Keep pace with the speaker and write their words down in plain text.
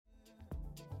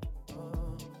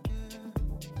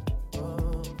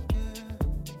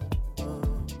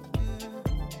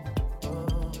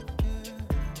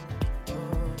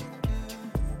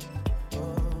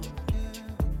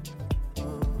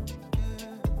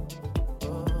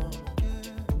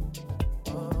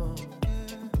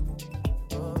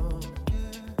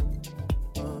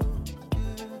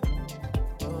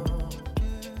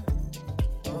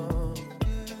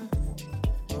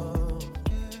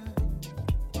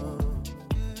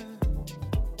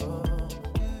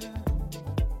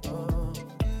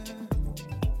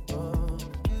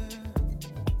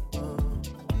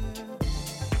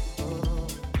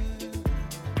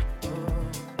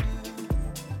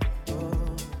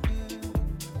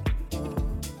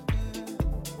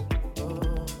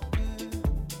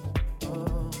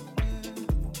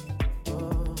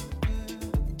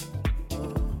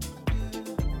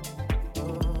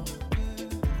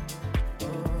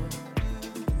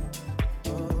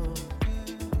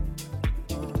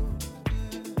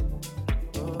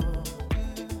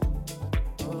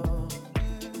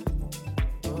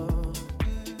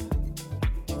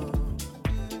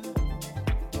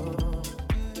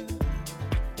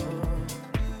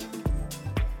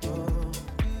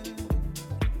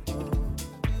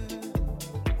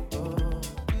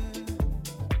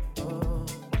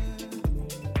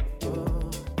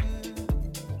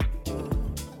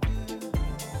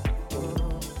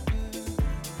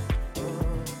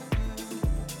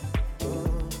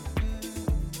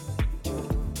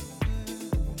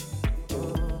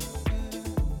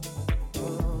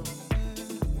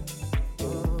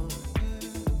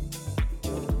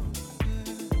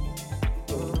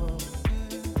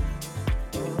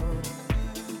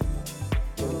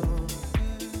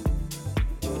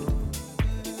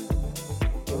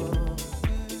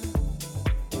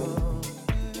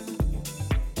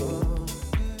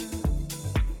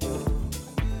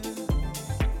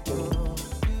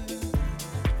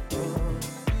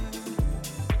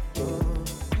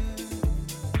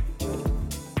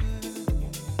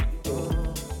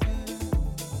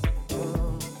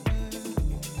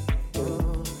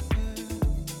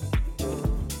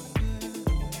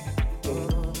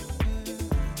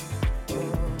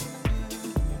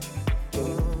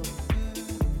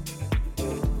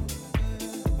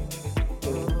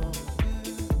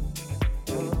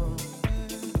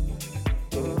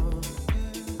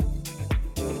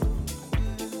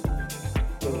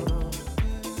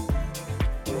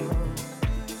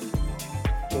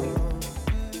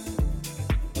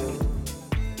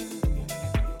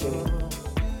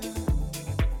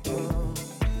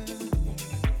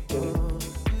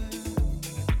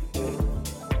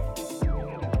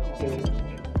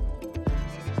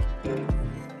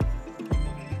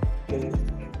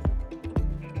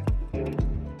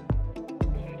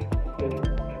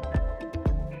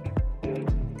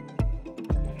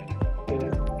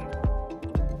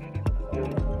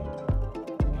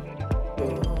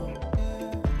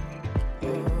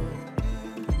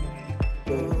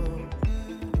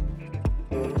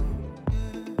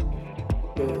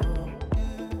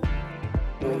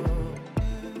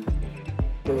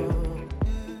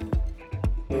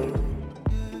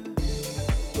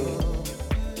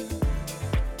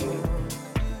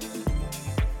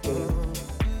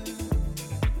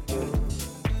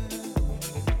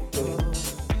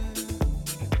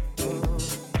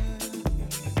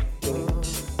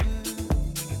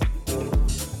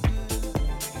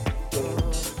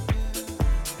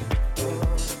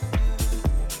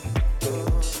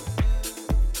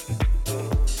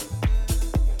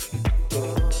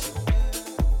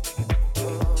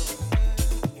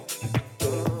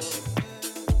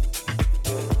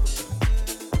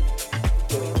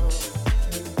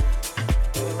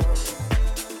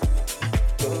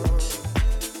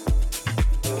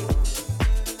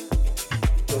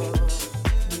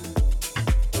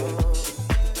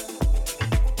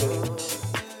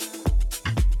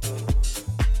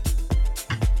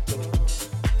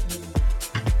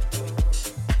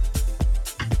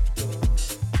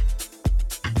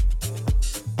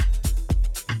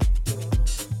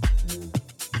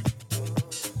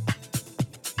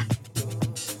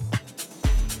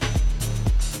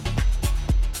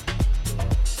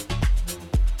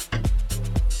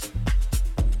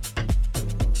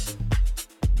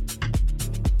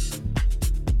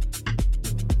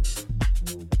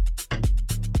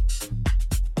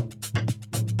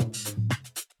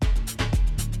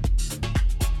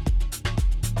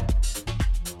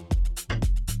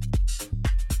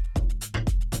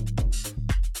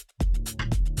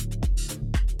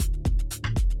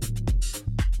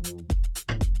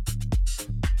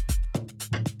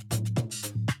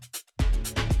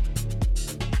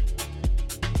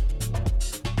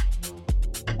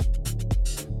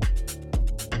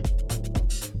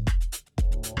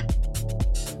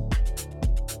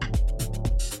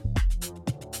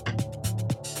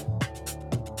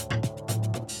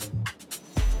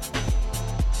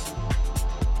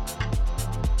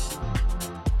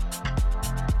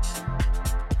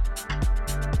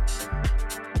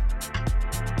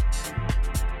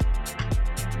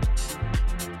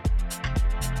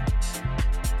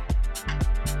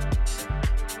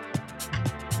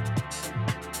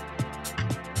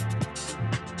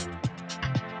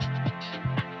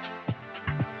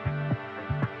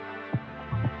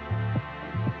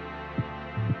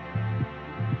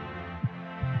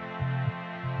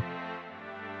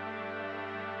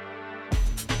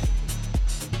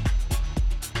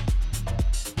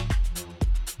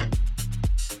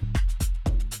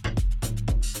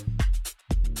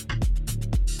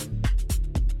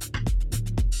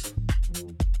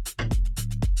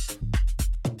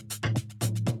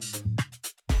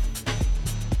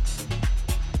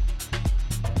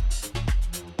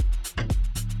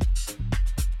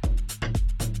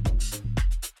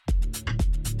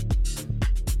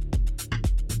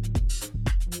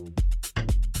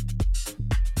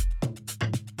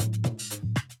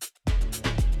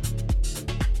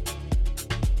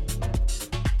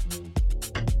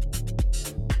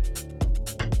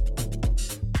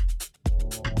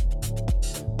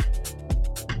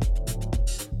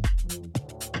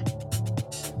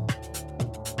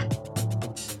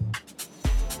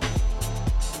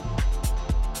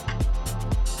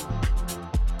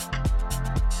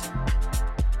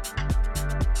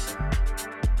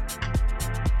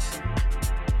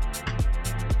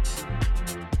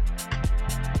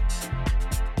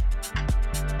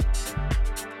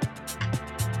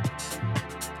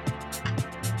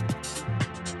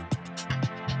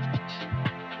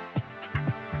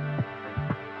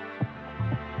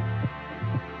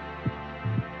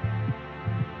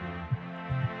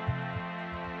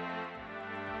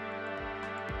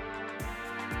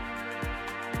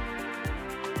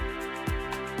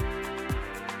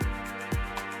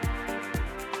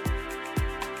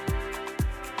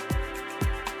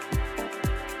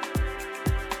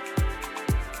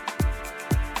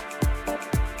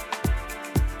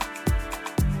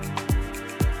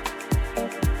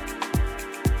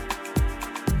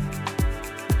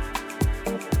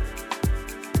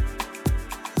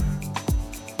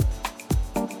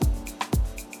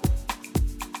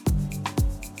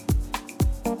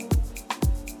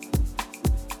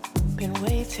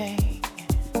waiting,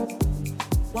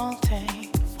 wanting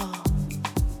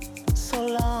for so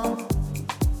long.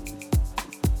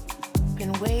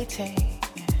 Been waiting,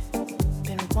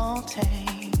 been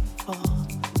wanting for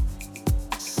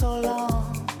so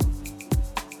long.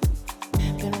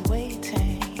 Been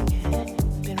waiting,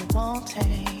 been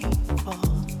wanting for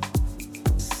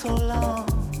so long.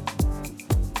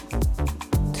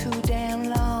 Too damn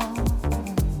long.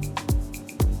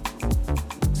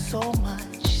 So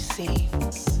much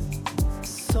seems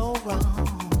so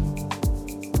wrong.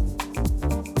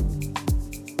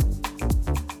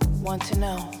 to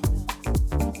know.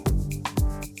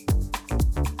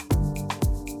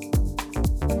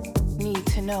 Need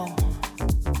to know.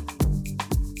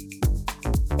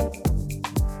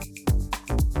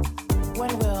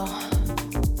 When will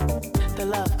the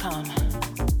love come?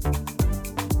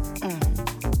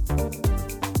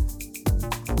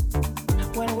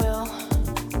 When will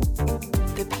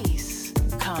the peace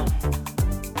come?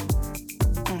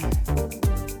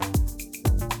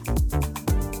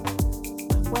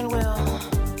 When will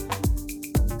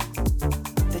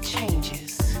the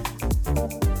changes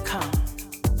come?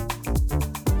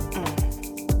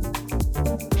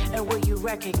 And will you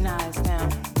recognize them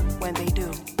when they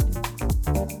do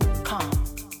come?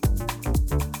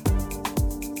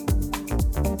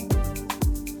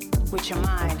 With your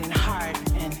mind and heart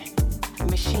and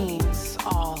machines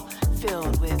all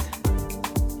filled with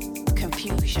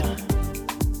confusion.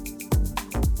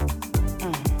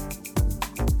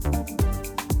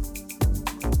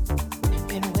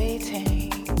 Been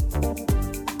waiting,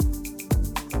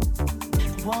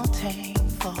 wanting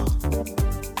for.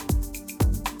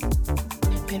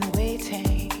 Been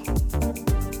waiting,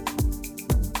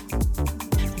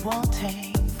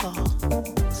 wanting for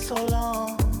so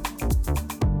long.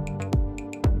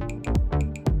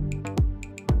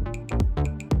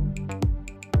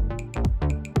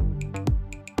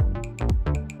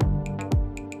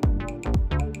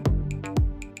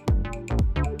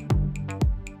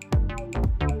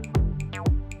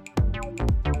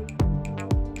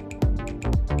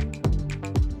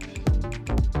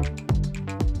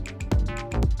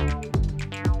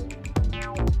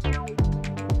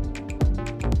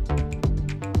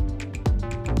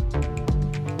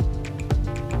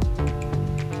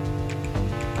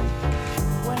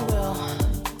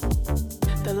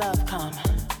 Love come.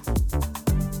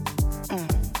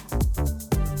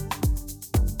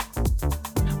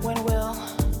 When will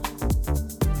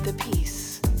the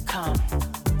peace come?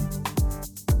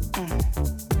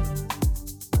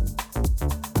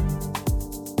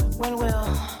 When will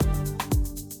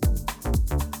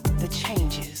the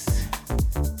changes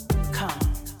come?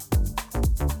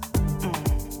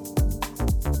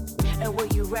 And will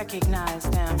you recognize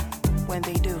them when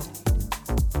they do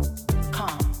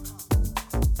come?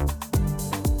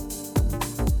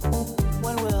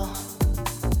 When will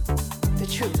the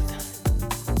truth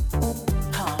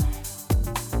come?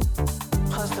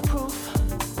 'Cause the proof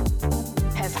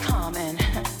has come and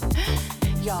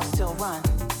y'all still run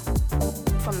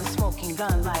from the smoking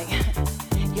gun like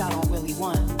y'all don't really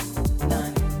want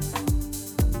none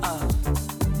of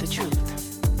the truth,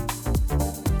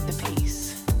 the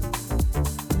peace,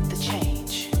 the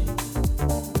change,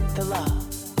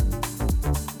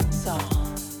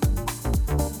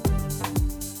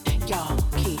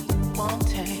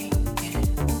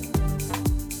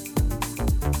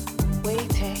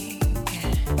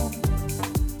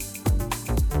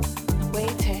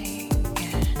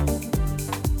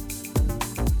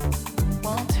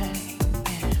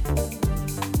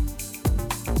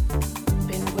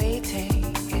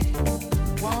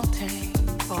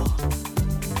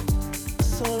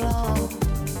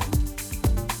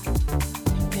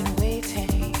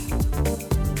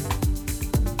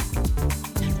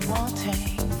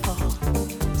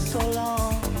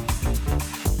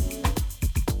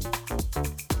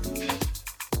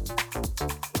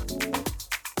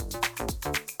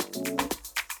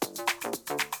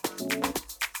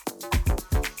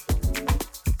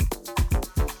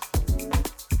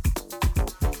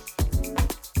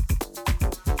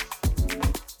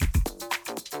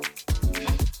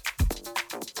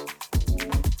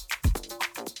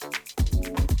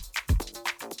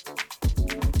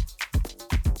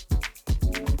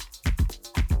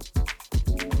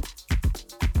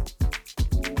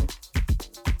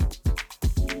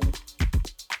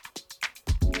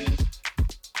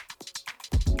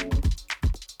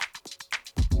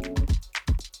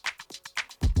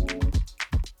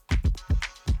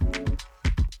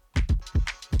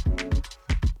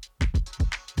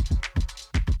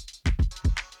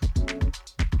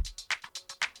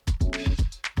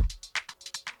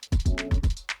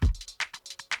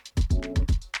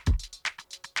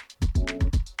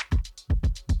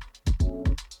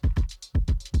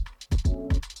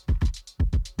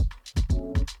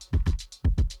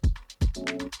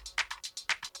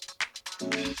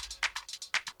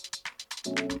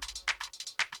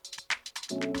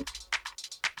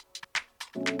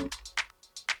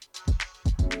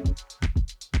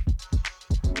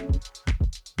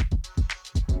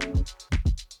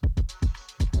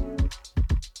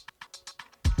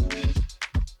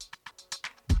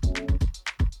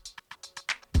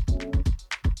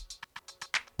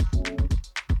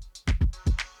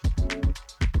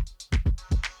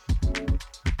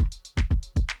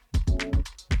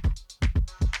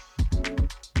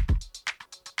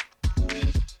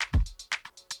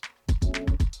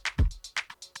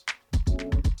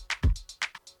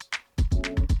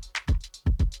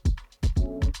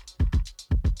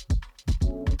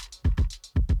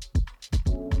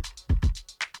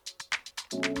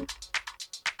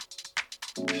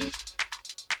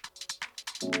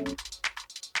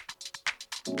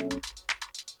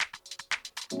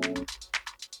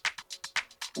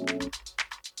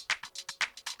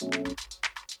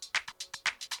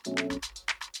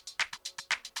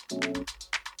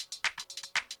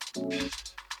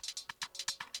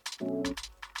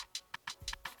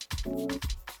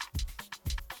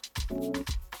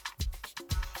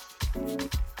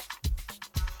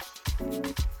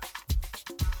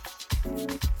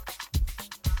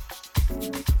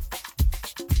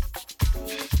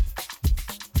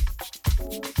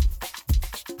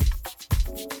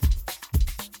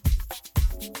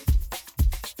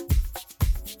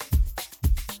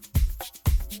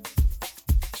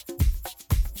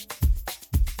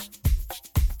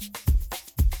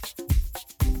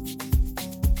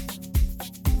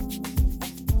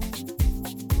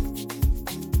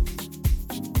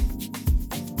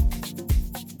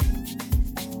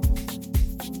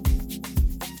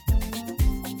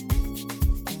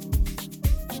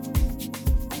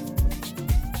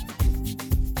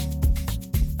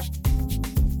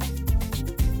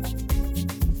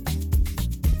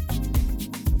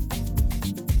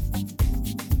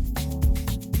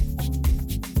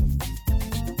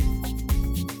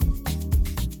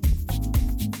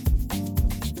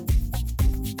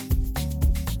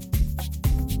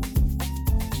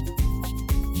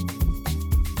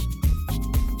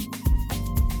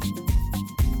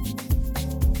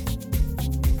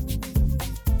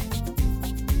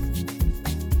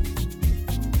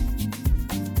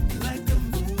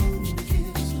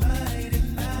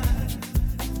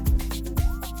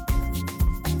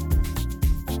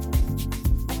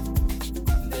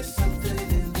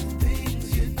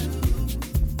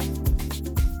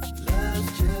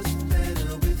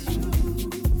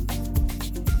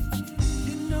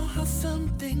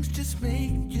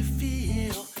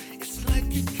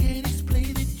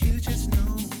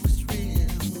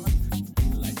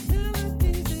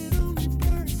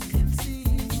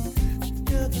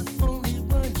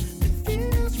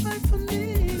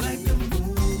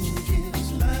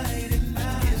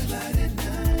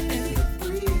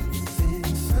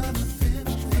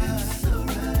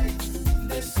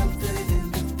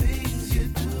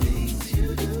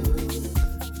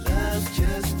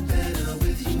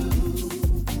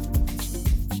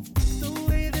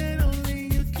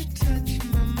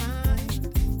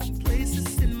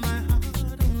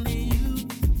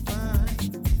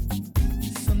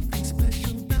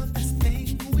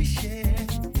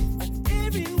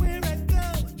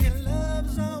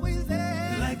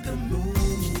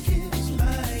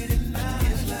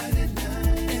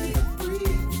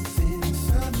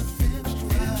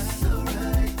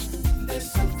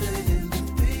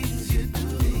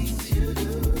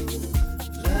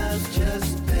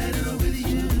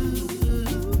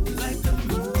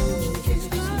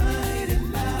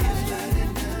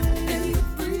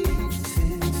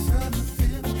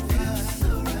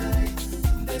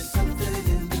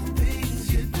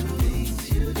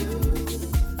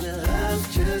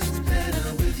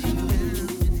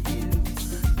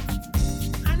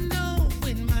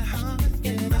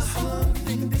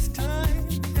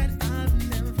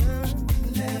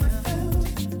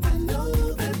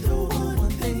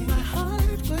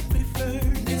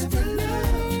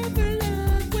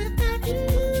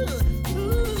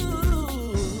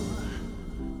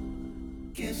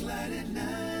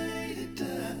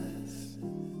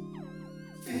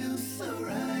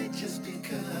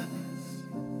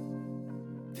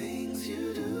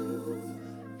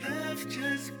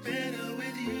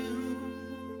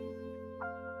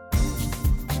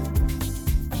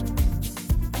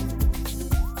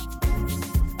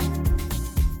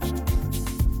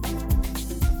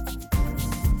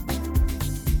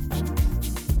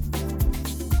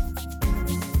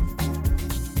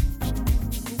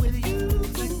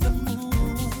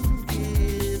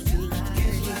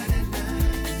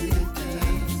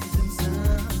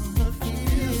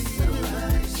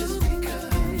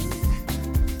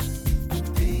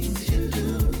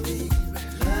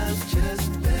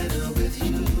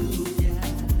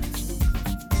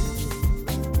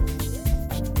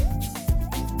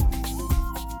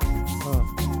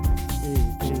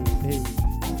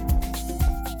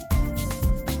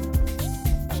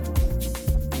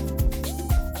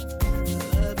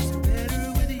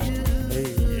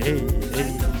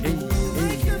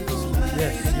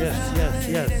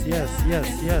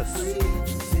 yes.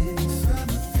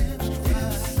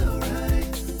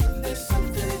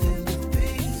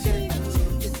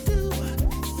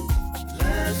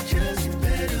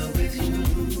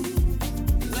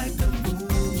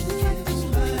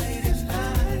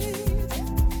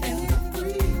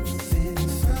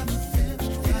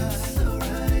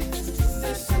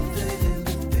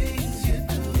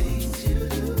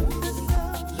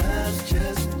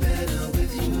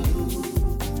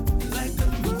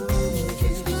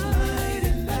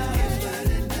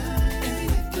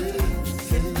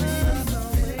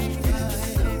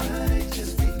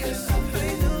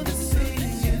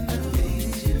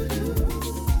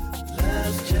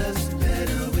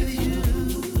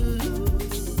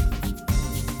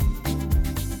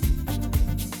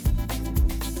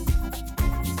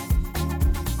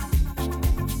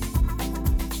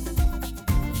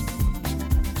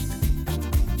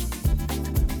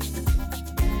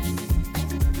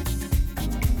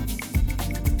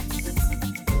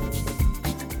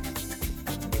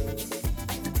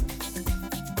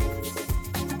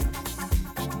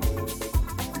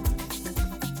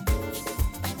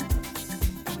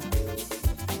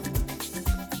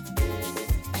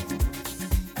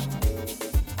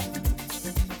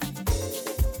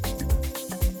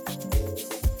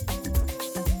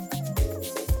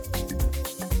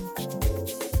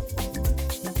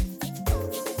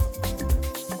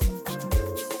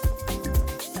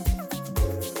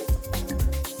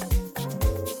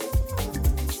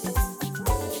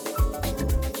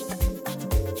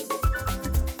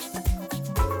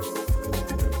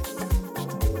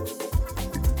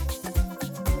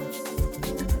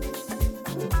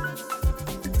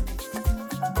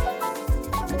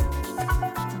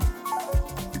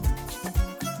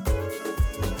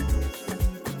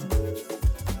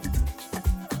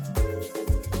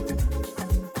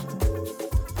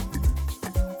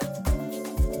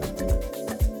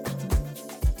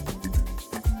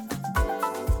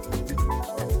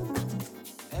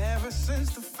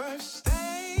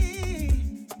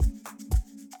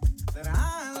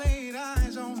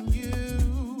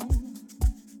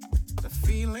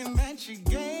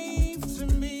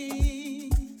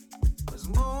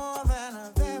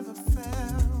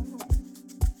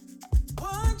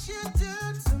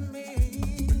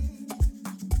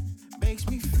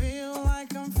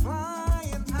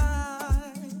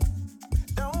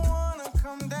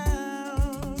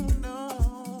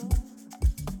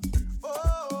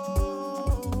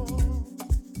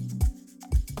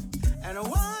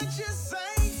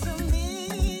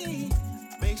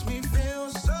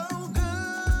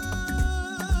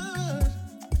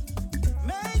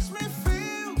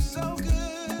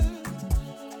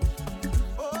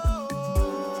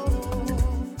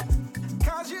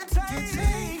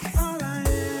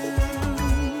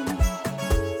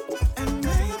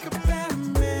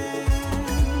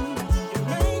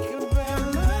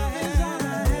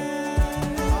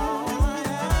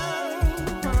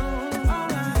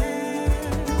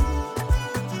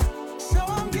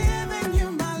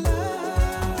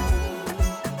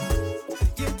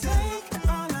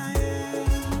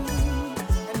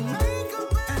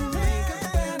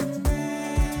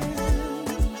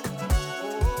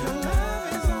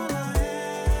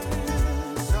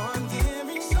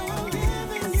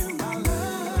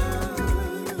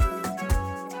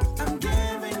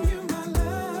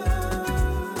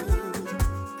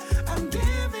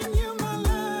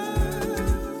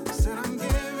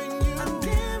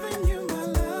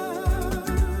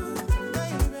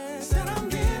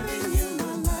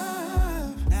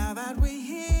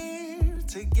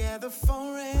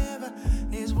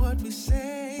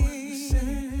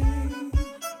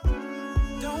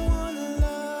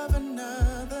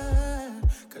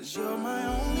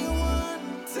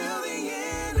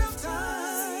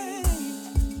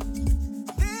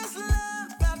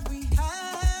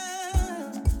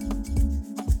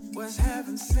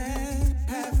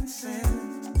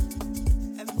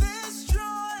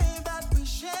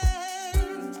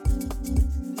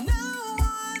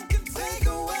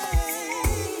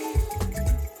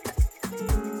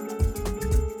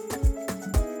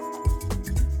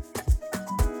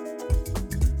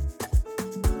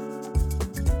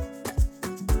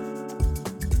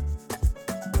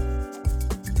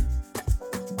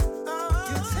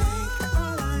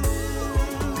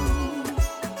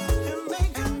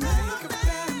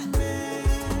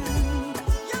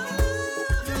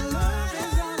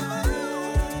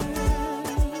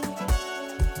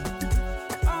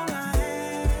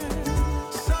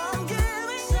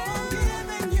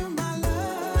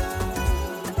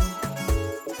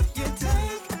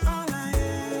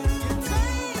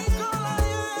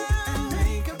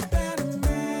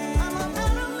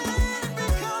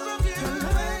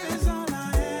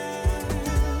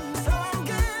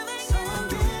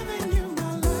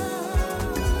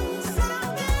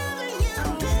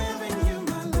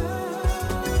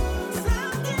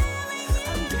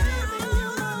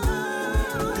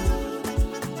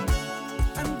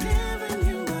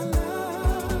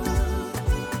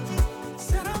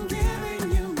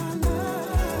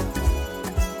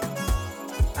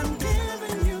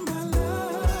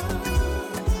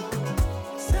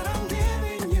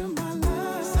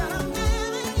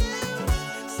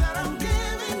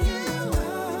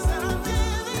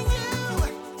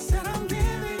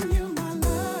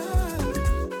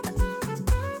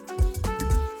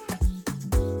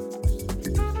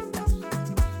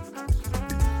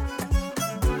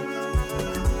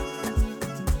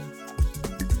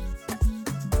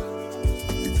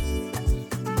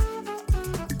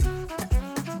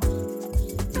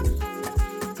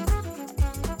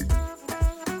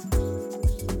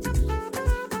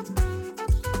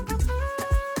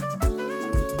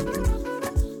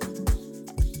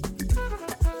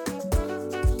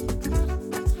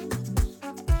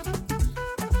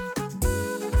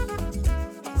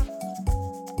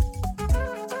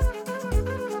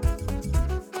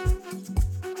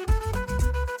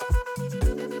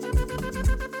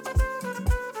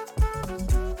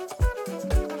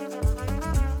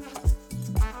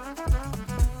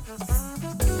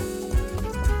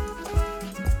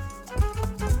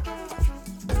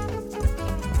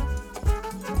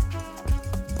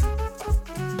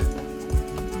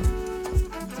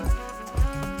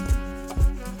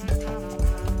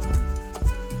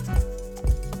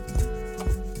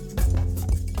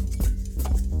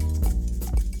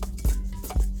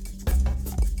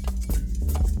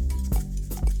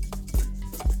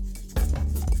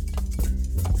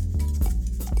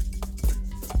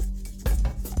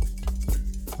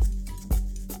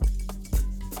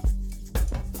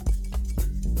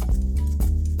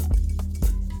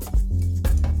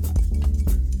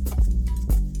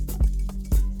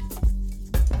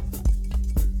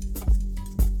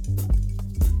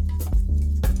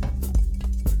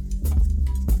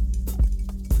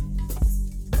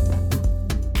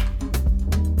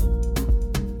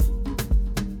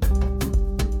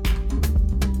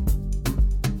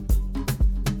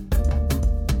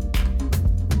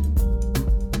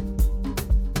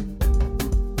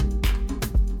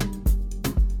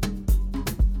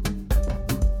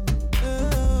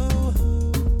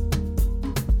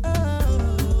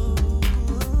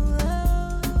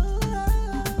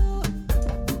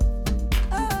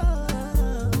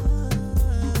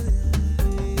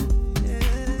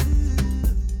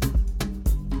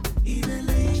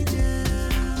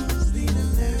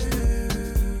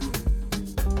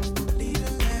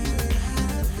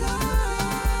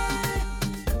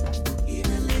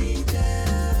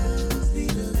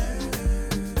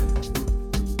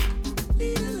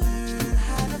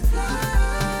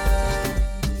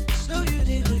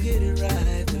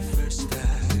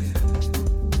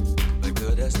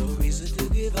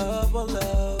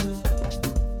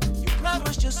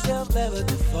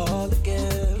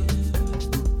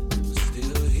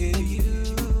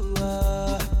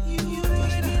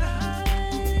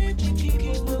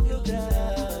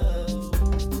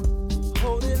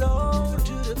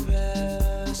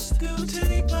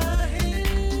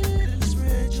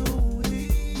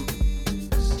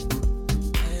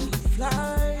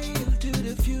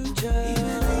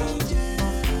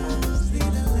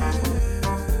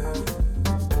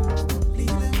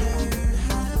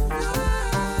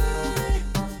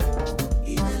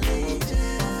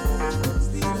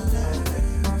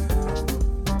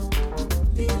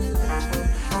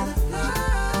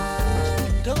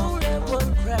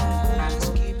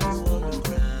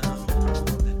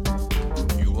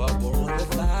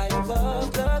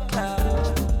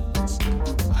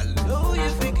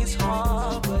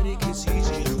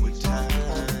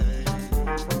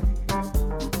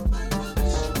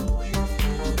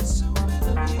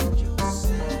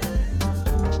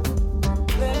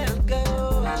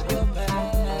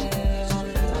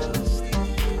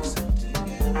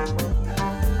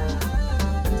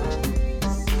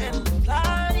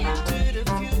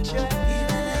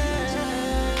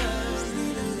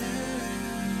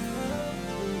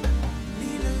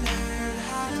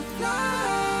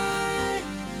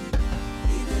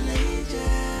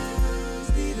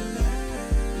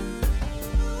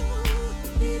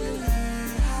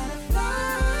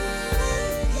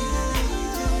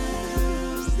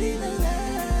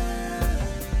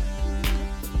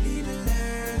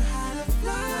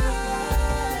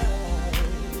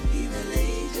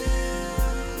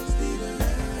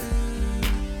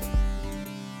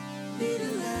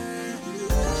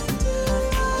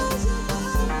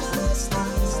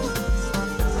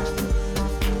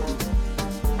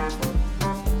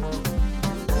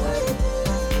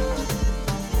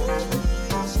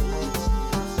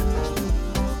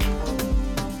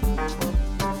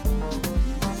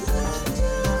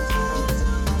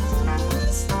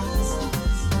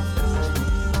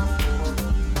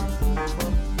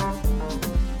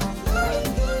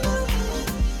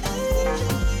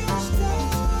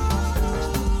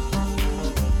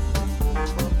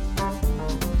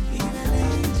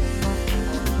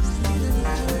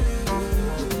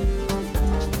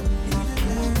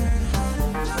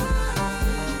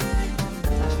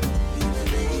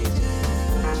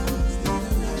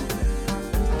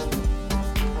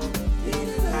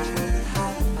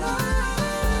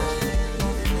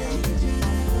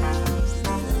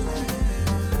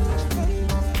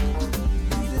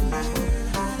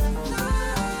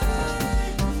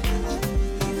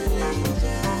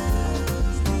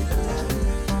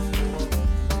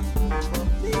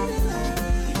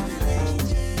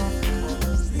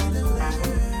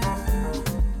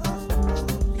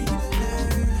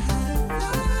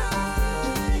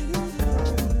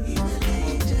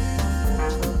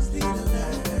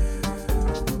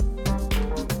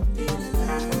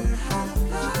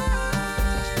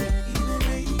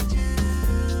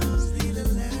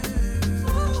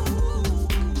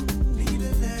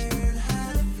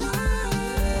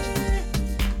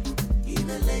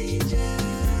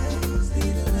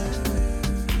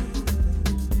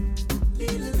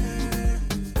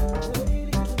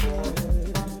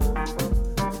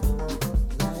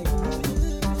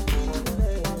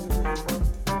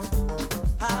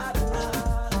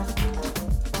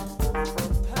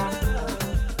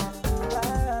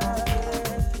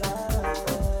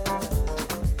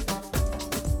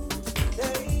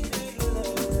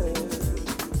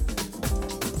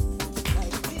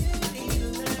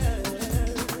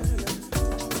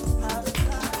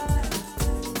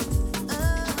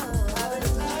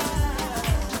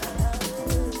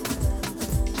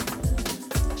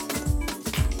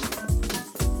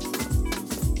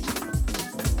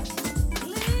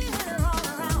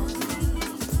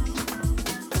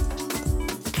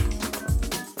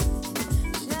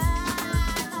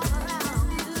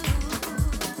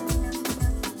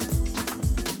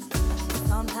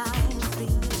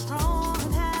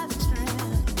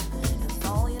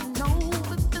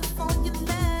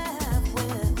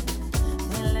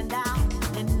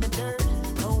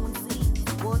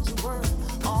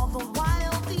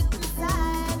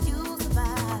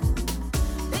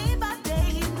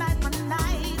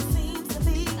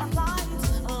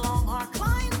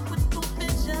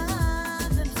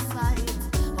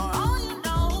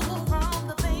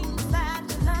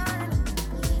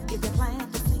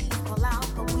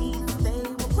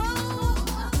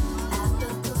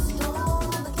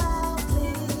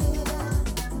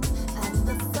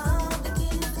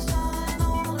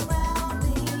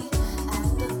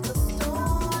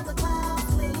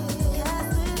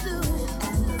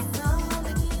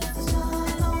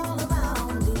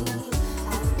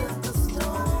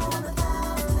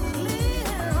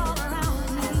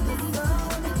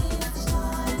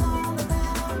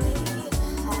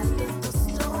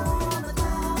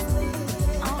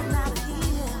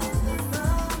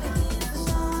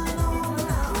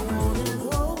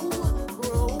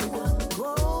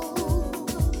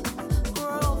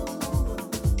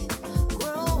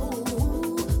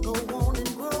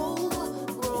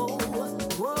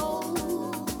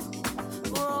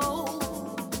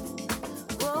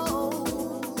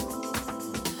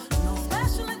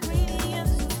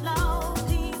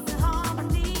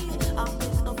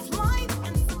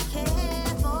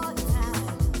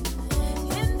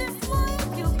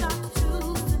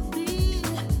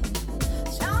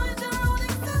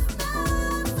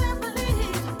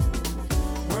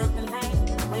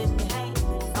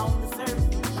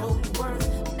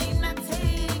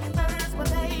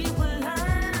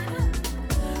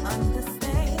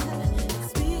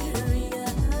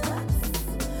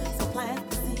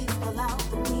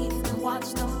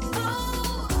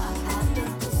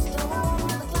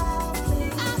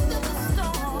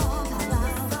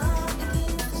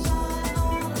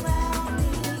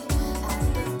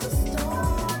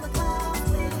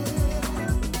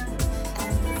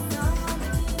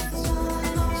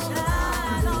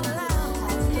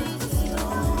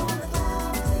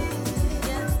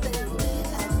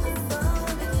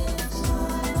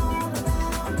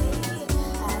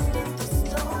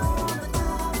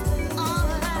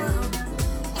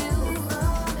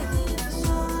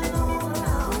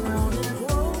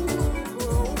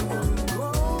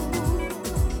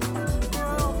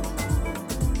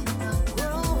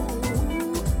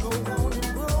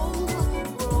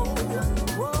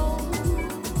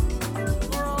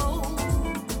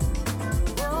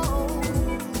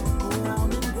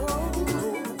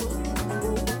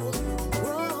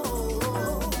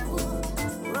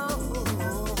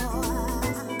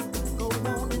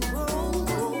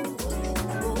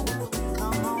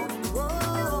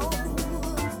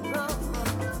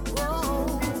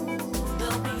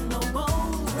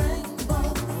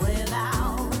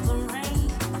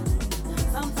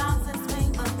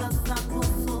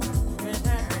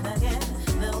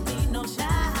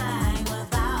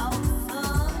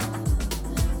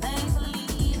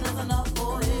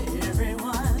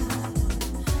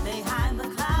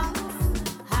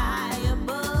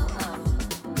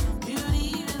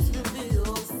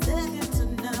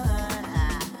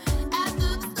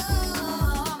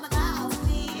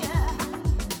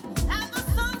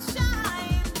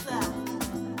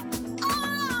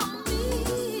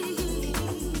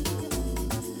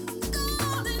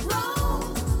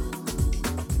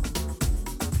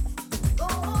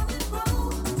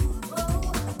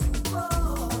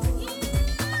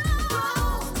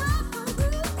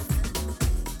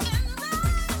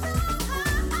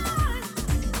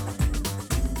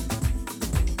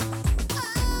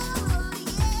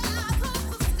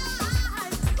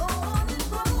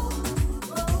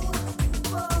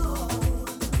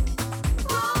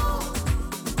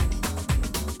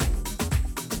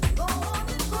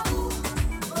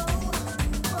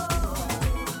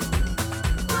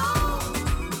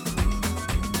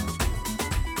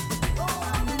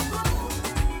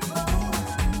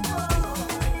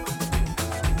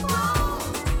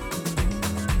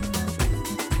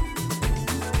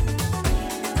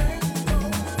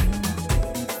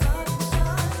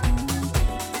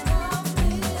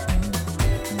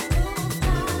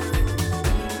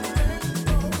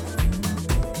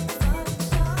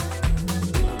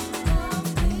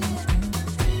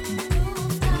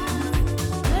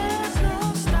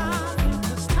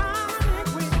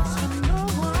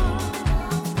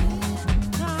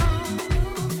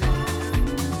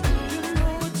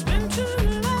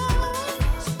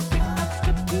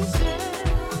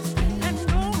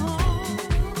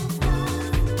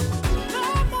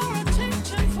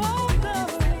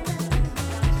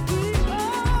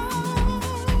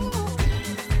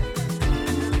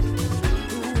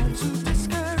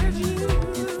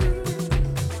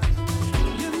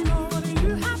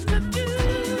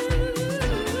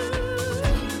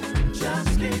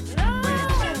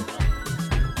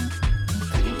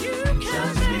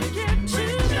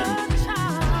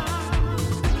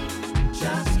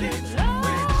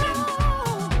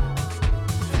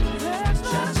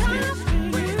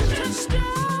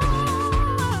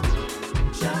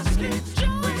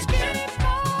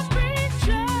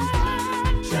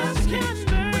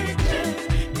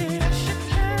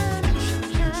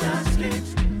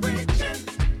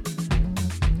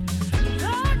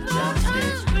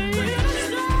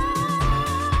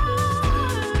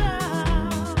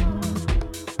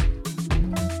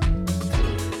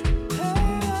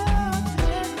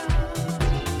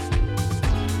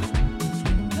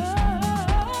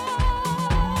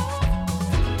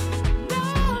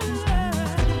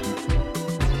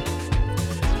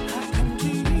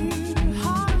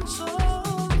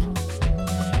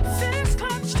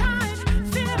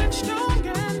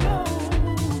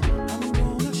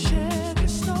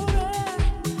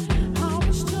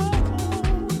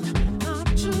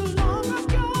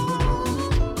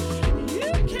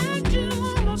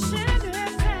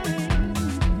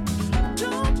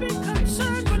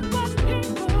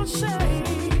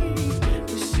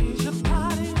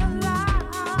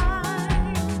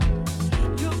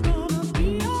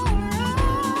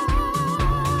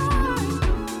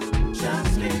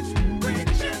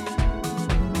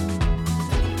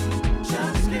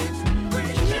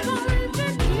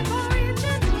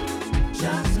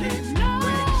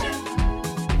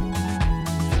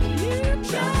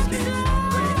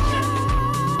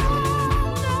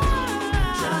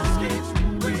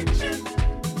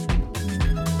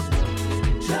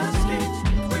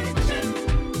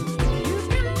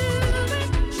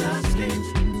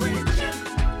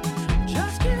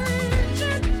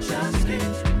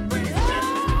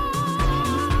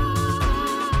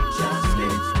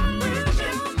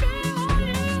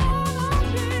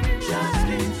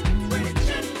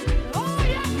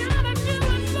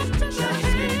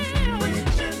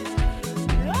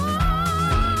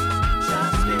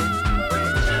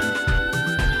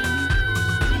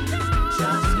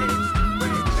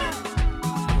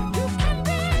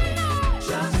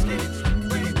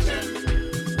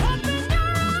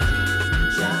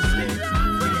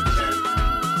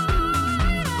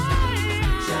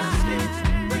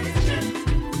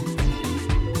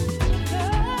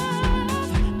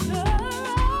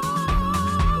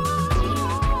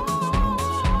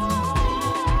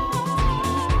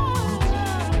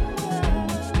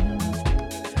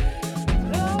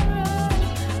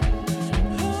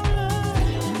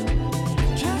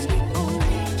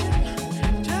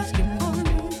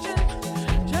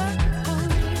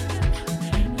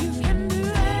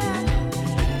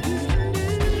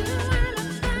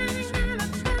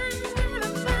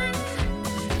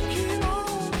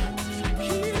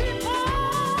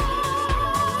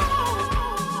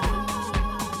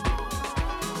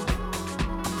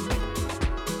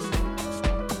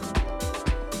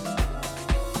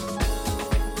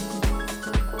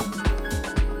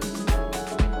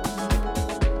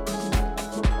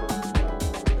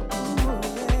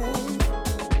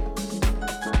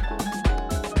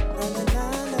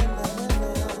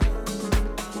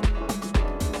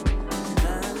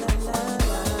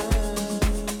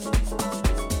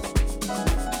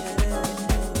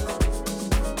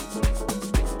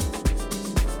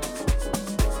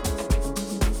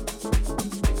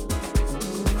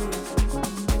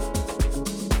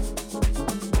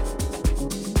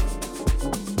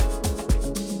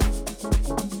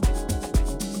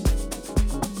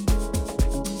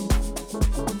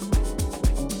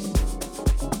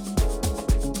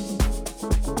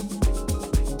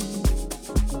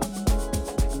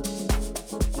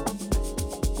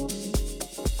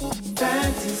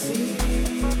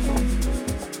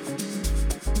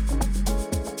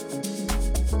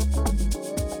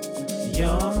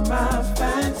 You're my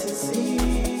fantasy.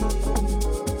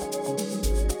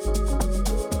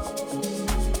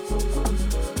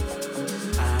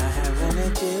 I have an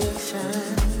addiction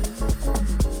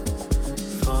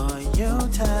for your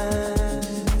time,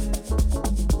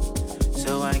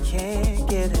 so I can't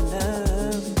get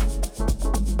enough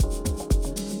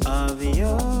of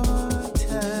your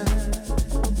time.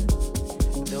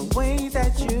 The way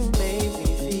that you make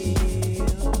me feel,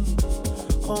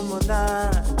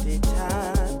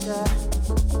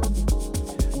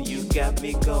 you got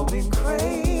me going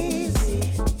crazy.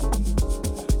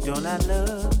 Don't I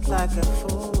look like a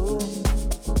fool?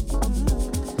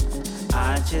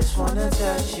 I just wanna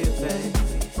touch you, baby,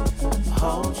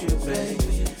 hold you,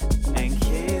 baby, and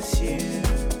kiss you.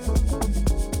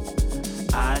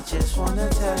 I just wanna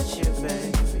touch you,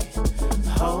 baby,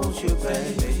 hold you,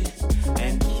 baby,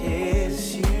 and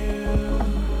kiss you.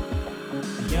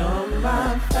 You're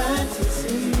my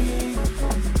fantasy,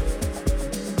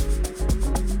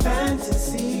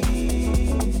 fantasy.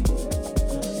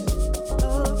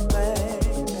 Oh,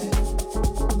 baby,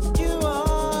 you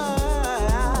are.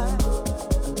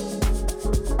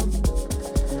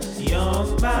 You're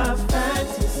my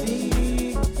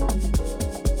fantasy,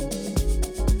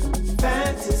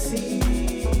 fantasy.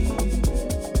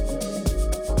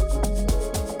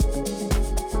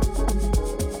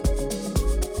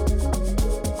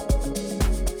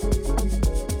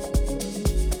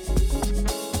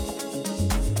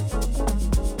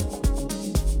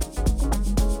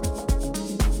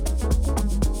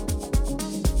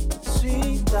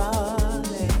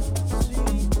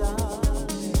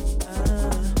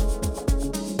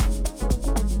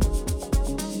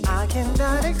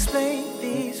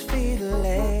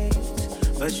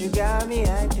 But you got me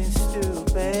acting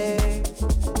stupid.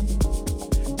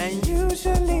 And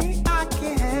usually I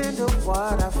can handle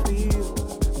what I feel,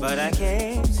 but I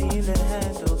can't seem to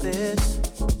handle this.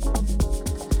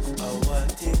 Oh,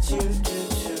 what did you do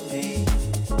to me?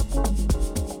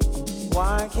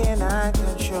 Why can't I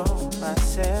control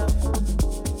myself?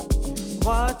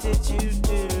 What did you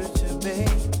do to me?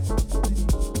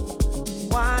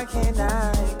 Why can't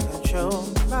I control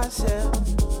myself?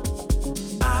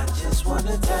 I just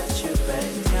wanna touch you,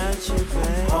 baby,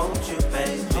 hold you,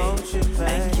 baby,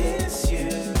 and kiss you.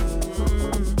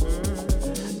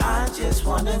 I just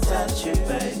wanna touch you,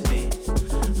 baby,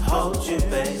 hold you,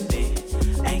 baby,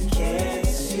 and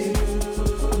kiss you.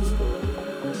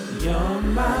 You're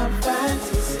my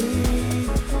fantasy.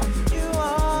 You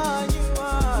are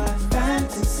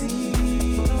fantasy.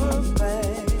 Oh,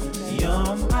 baby.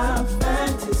 You're my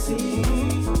fantasy.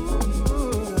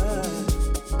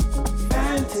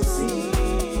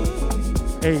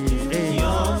 Hey, hey.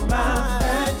 You're my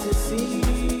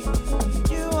fantasy.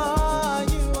 You are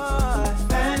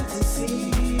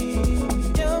fantasy.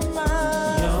 You're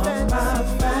my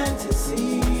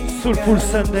fantasy. Soulful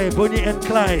Sunday, Bonnie and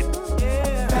Clyde.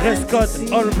 Dress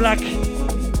code all black.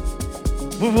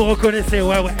 Vous vous reconnaissez,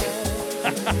 ouais, ouais.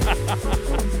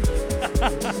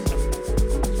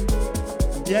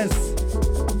 Yes.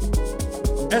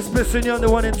 Especially on the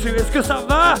 1 and 2. Est-ce que ça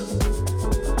va?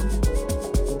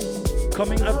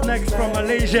 Coming up next from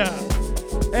Malaysia.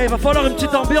 Hey, il va falloir une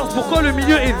petite ambiance. Pourquoi le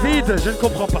milieu est vide? Je ne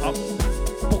comprends pas.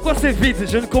 Pourquoi c'est vide?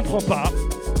 Je ne comprends pas.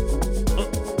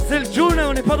 C'est le Djoon, hein?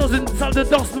 On n'est pas dans une salle de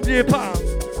danse, n'oubliez pas. Hein?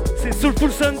 C'est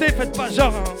Soulful Sunday, faites pas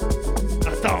genre. Hein?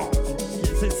 Attends,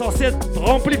 c'est censé être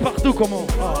rempli partout, comment?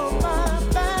 Oh.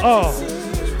 Oh.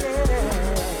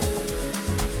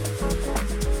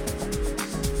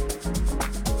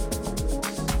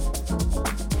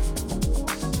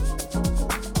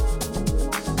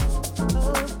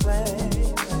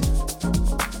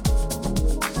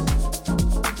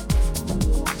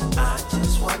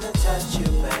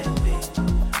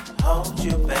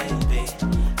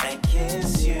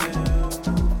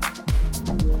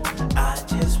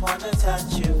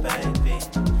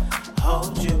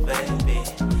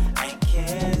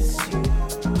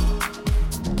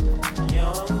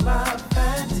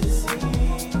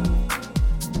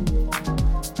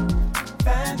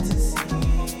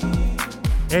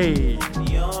 Hey.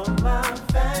 You're my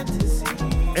fantasy.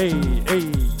 Hey,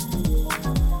 hey.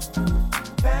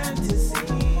 Fantasy.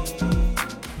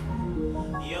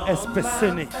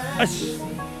 Especially.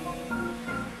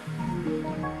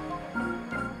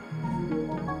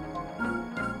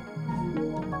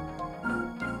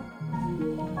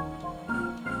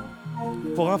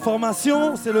 Pour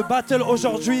information, c'est le battle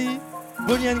aujourd'hui,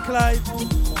 Bonnie and Clyde.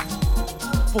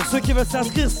 Pour ceux qui veulent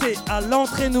s'inscrire, c'est à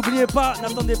l'entrée. N'oubliez pas,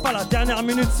 n'attendez pas la dernière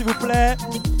minute s'il vous plaît.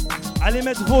 Allez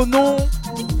mettre vos noms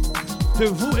de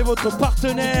vous et votre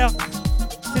partenaire.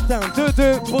 C'est un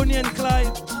 2-2, Bonnie and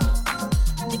Clyde.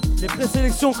 Les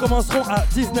présélections commenceront à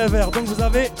 19h, donc vous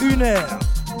avez 1 heure.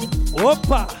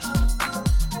 Hoppa!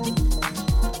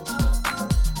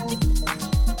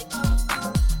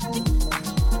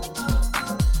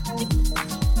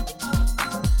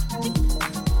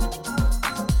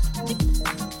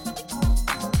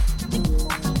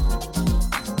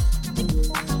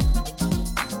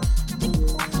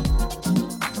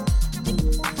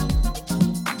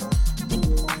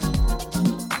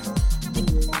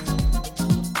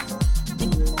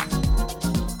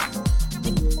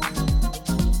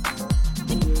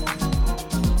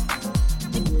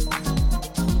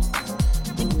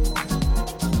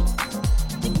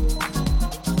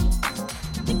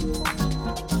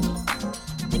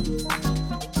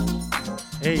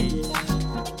 Hey.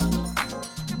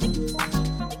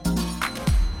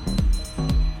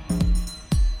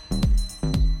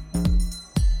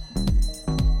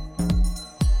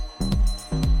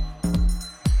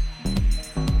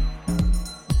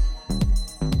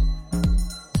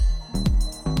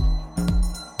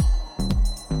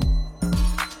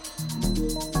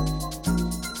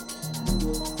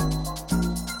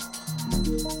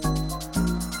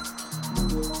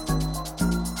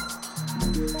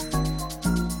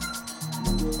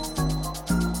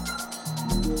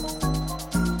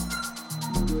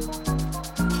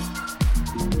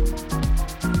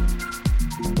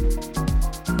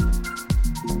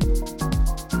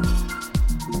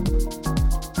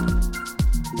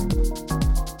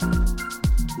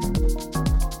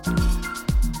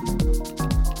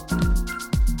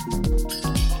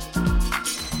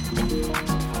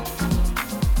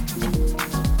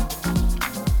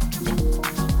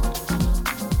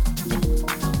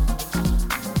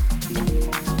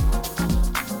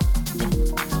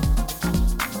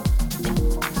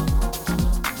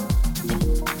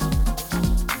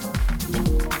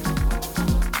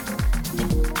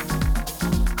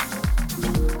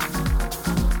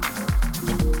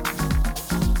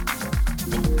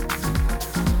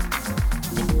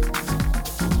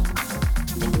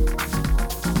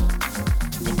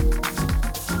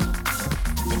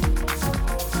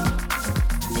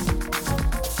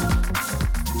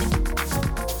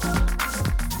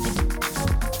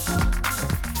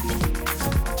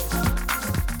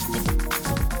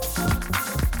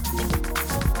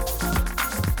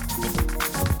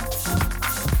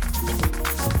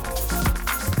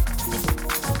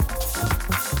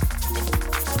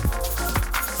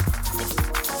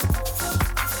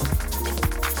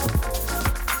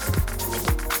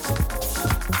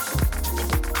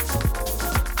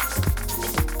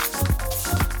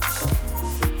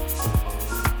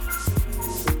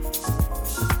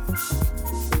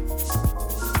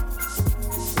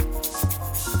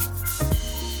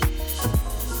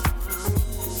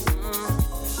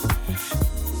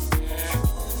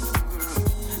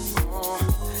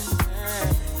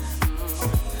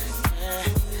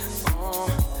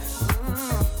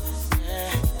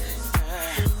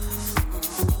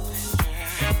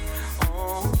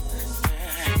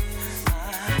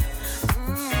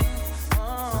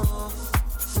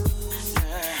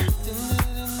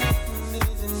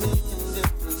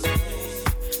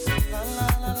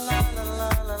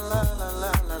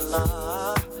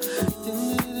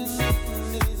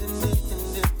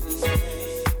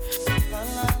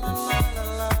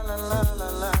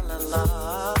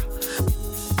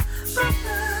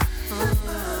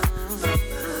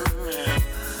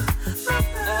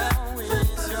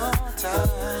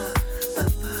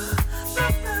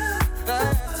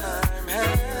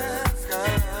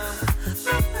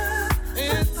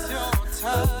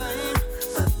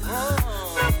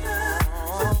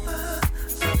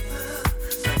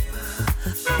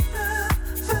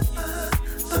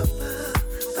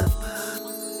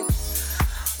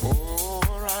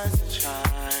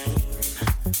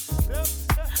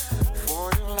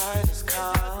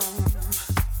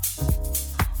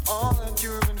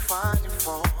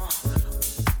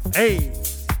 Hey,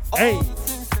 hey,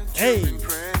 hey.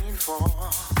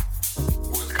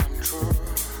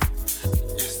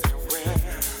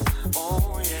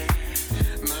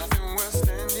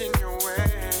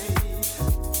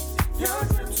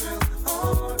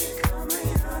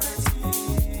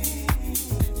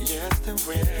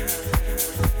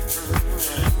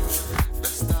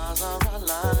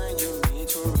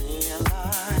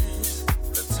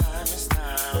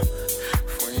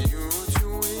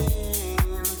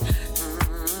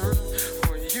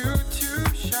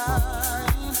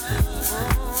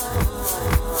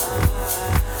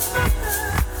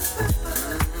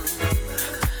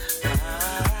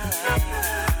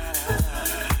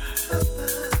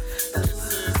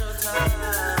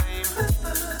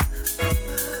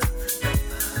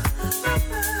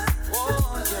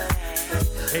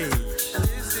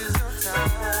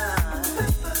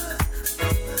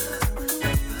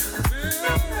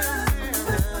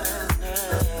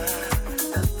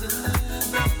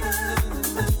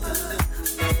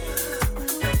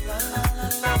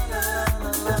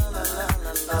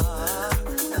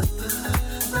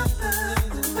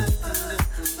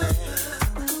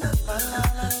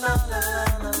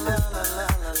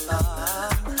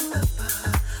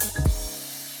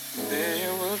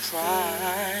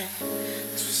 try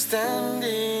to stand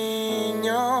in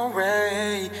your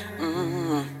way.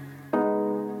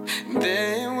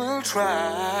 They will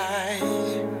try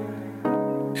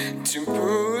to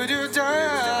put you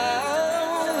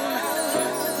down.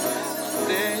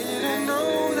 They don't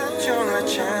know that you're a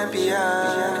champion.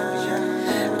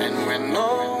 And when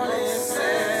all is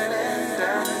said and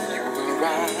done, you will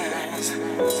rise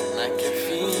like a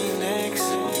phoenix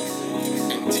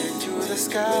and take to the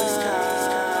sky.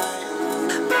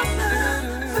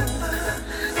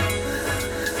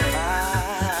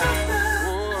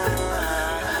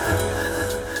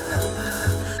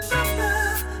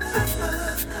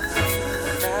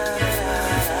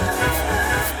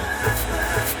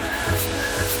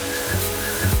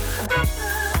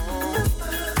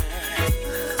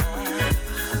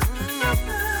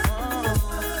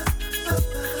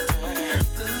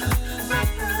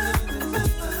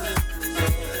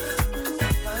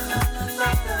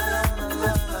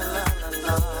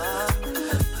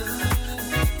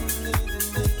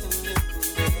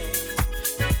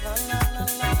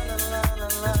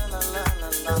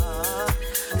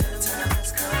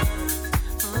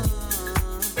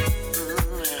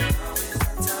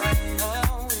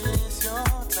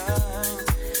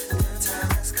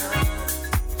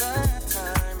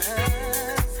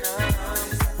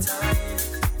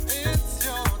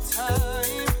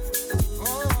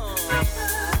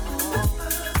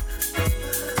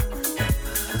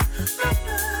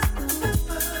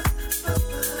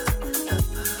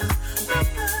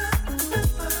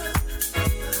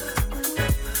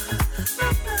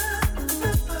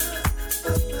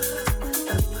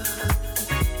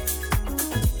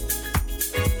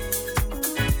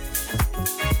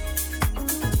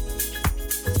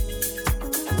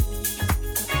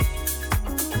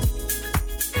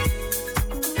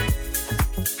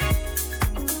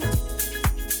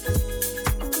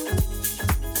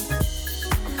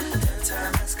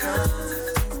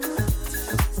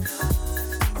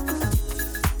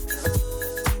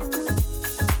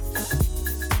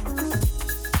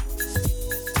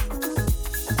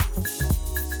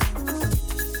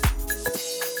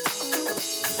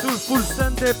 Soulful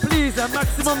Sunday, please, un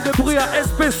maximum de bruit à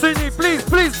SPCNI, please,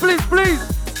 please, please, please.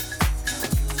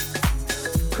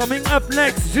 Coming up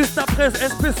next, juste après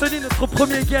SPCNI, notre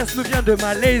premier guest nous vient de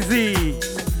Malaisie.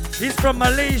 He's from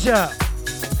Malaysia.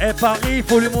 Et Paris, il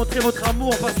faut lui montrer votre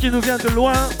amour parce qu'il nous vient de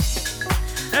loin.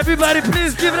 Everybody,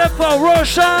 please give it up for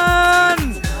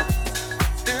Roshan.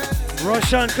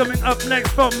 Roshan coming up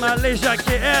next from Malaysia,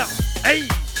 KR. Hey!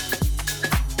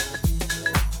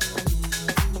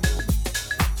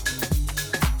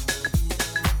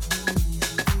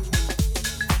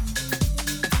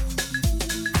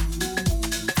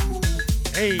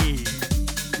 Hey.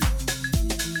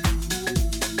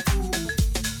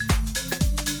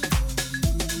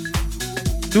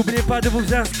 N'oubliez pas de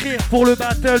vous inscrire pour le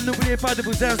battle, n'oubliez pas de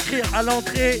vous inscrire à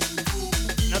l'entrée.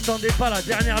 N'attendez pas la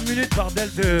dernière minute, bordel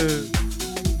de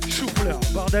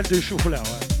chou-fleur,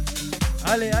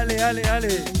 ouais. Allez, allez, allez,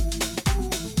 allez.